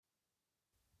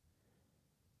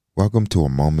Welcome to a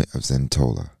moment of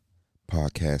Zentola,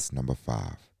 podcast number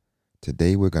 5.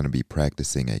 Today we're going to be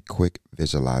practicing a quick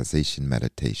visualization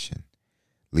meditation,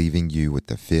 leaving you with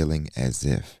the feeling as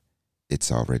if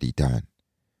it's already done,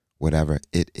 whatever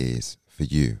it is for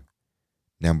you.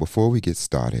 Now, before we get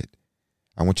started,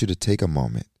 I want you to take a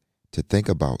moment to think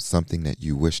about something that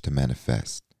you wish to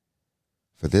manifest.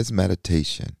 For this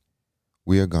meditation,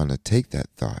 we are going to take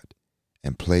that thought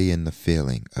and play in the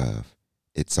feeling of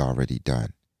it's already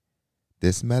done.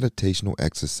 This meditational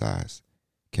exercise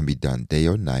can be done day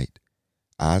or night,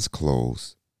 eyes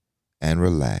closed, and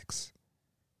relaxed.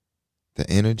 The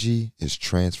energy is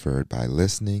transferred by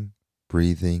listening,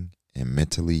 breathing, and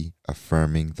mentally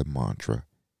affirming the mantra,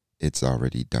 it's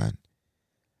already done.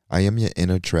 I am your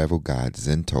inner travel guide,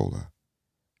 Zentola.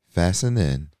 Fasten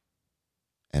in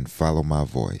and follow my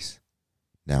voice.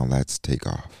 Now let's take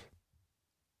off.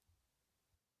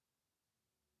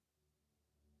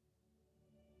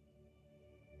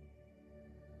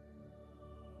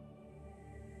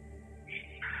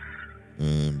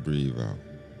 And breathe out.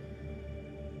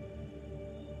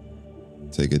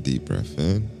 Take a deep breath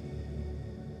in.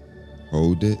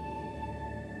 Hold it.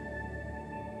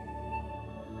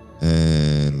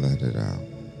 And let it out.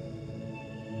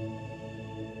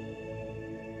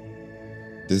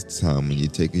 This time when you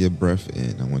take your breath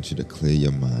in, I want you to clear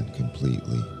your mind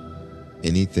completely.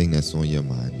 Anything that's on your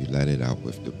mind, you let it out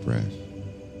with the breath.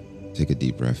 Take a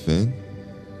deep breath in.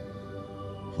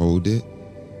 Hold it.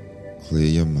 Clear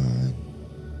your mind.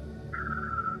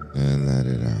 And let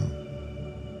it out.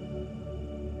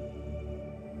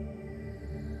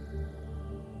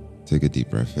 Take a deep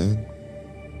breath in.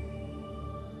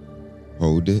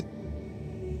 Hold it.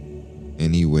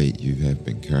 Any weight you have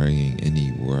been carrying,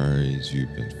 any worries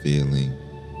you've been feeling,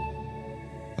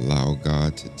 allow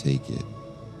God to take it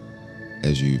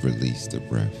as you release the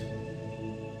breath.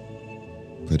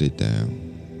 Put it down.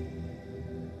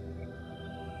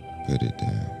 Put it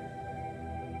down.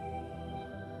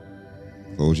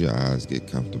 Close your eyes, get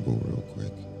comfortable real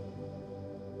quick.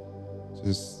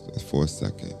 Just for a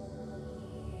second.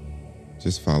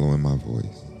 Just following my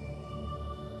voice.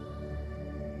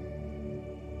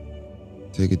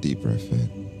 Take a deep breath in.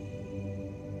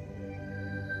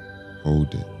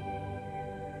 Hold it.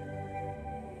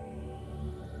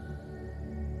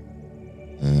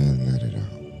 And let it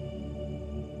out.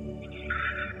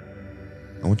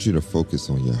 I want you to focus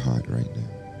on your heart right now.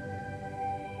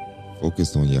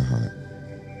 Focus on your heart.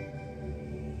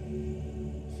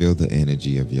 Feel the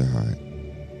energy of your heart.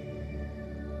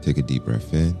 Take a deep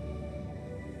breath in.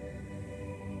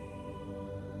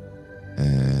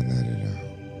 And let it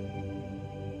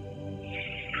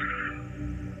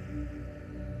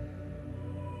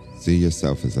out. See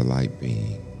yourself as a light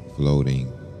being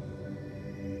floating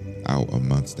out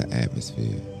amongst the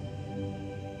atmosphere.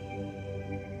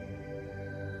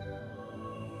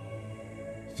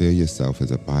 Feel yourself as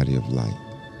a body of light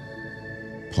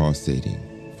pulsating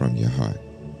from your heart.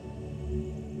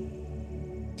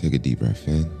 Take a deep breath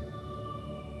in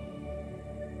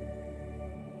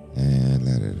and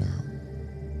let it out.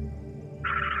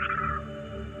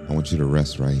 I want you to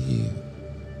rest right here.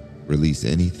 Release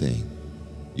anything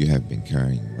you have been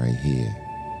carrying right here.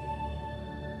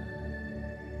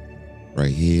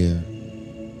 Right here,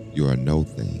 you are no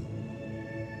thing.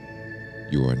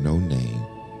 You are no name,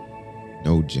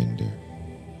 no gender,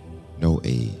 no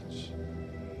age.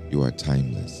 You are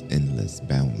timeless, endless,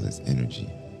 boundless energy.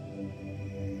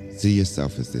 See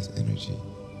yourself as this energy.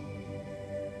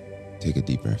 Take a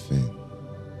deep breath in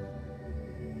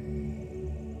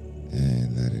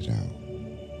and let it out.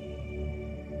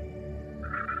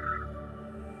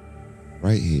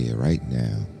 Right here, right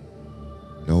now.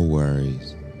 No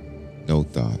worries, no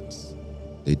thoughts.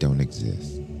 They don't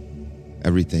exist.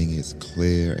 Everything is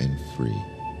clear and free.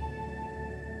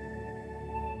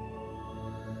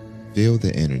 Feel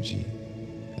the energy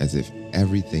as if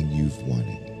everything you've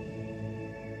wanted.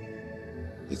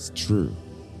 It's true.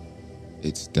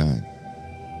 It's done.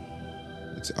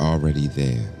 It's already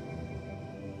there.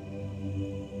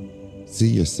 See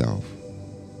yourself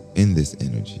in this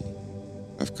energy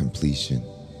of completion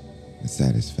and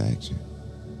satisfaction.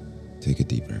 Take a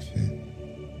deep breath in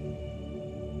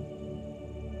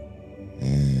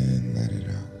and let it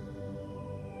out.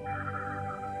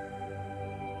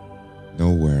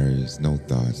 No worries, no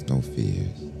thoughts, no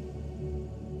fears.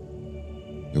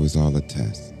 It was all a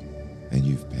test, and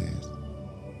you've passed.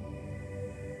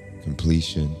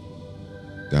 Completion,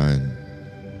 done.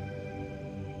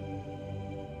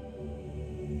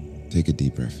 Take a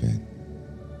deep breath in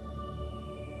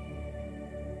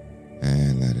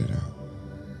and let it out.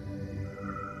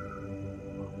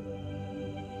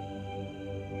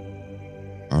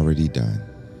 already done.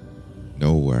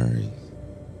 No worries.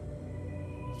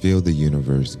 Feel the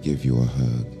universe give you a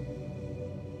hug.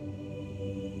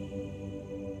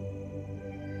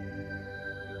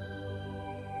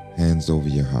 Hands over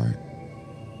your heart.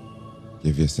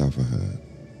 Give yourself a hug.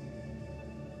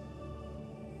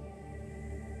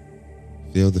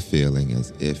 Feel the feeling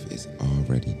as if it's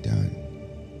already done.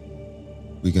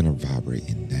 We're going to vibrate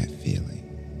in that feeling.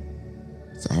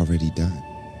 It's already done.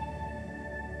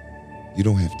 You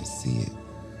don't have to see it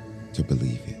to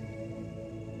believe it.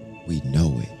 We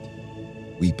know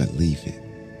it. We believe it.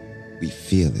 We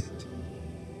feel it.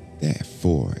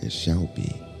 Therefore, it shall be.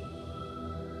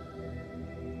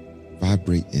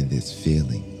 Vibrate in this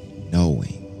feeling,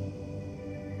 knowing.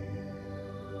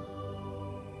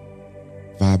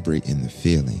 Vibrate in the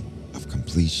feeling of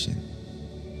completion.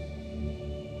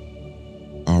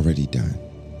 Already done.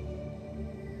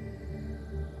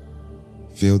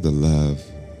 Feel the love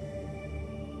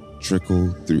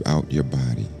trickle throughout your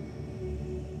body.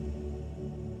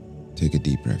 Take a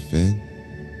deep breath in.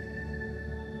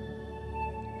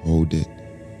 Hold it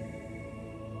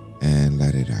and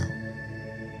let it out.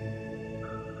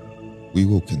 We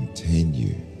will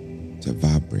continue to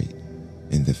vibrate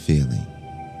in the feeling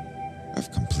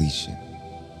of completion,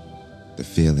 the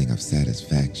feeling of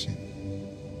satisfaction,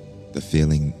 the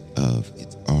feeling of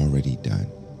it's already done.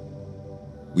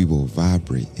 We will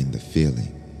vibrate in the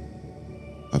feeling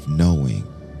of knowing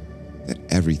that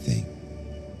everything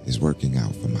is working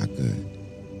out for my good.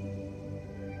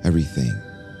 Everything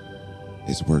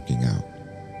is working out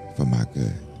for my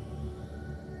good.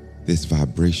 This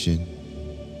vibration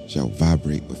shall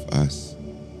vibrate with us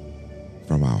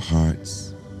from our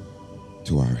hearts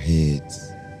to our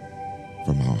heads,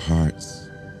 from our hearts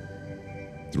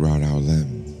throughout our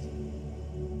limbs.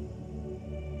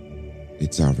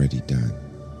 It's already done.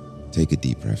 Take a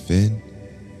deep breath in,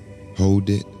 hold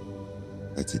it,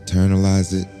 let's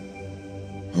eternalize it,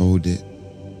 hold it,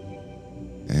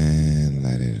 and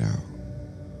let it out.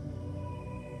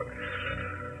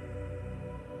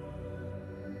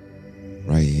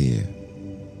 Right here,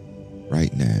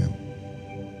 right now,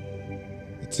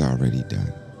 it's already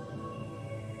done.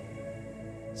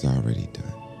 It's already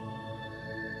done.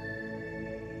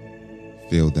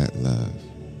 Feel that love.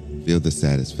 Feel the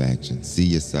satisfaction. See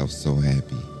yourself so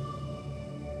happy.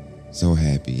 So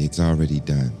happy. It's already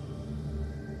done.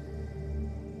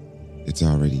 It's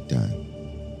already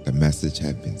done. The message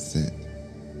has been sent.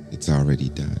 It's already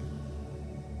done.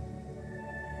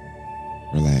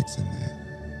 Relax in that.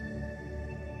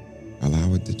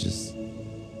 Allow it to just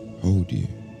hold you.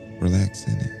 Relax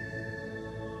in it.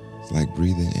 It's like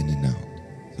breathing in and out.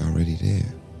 It's already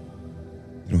there.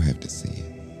 You don't have to see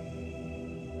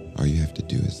it. All you have to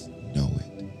do is know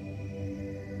it.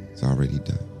 It's already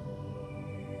done.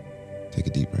 Take a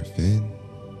deep breath in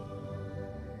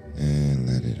and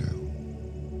let it out.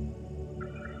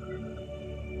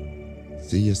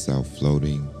 See yourself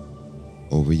floating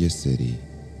over your city,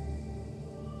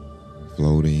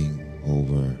 floating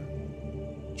over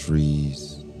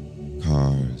trees,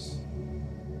 cars.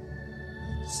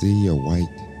 See your white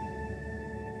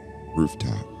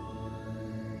rooftop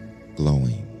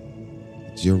glowing.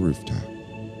 It's your rooftop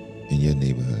in your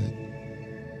neighborhood.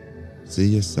 See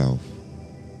yourself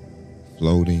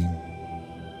floating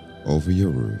over your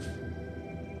roof.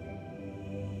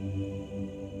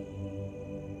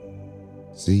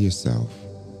 See yourself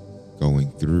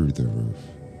going through the roof.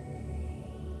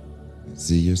 And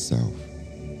see yourself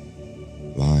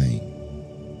lying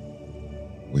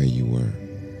where you were.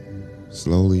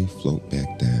 Slowly float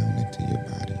back down into your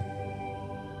body.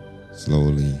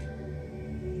 Slowly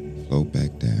float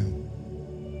back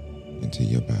down into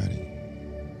your body.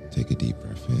 Take a deep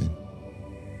breath in.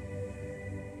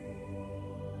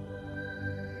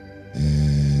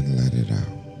 And let it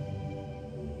out.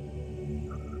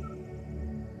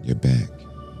 You're back.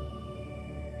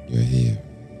 You're here.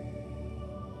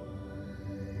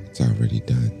 It's already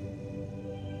done.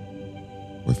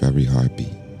 With every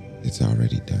heartbeat, it's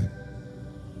already done.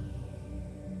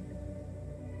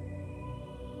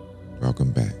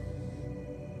 Welcome back.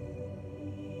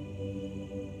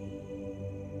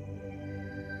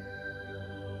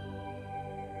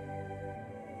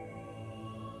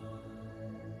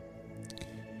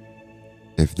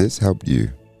 If this helped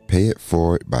you, pay it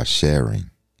forward by sharing.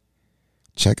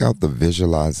 Check out the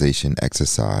visualization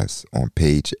exercise on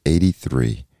page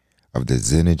 83 of the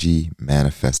Zenergy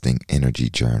Manifesting Energy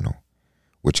Journal,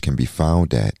 which can be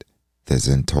found at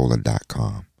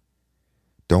thezentola.com.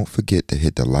 Don't forget to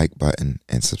hit the like button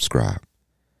and subscribe.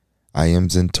 I am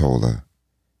Zentola.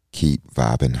 Keep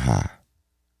vibing high.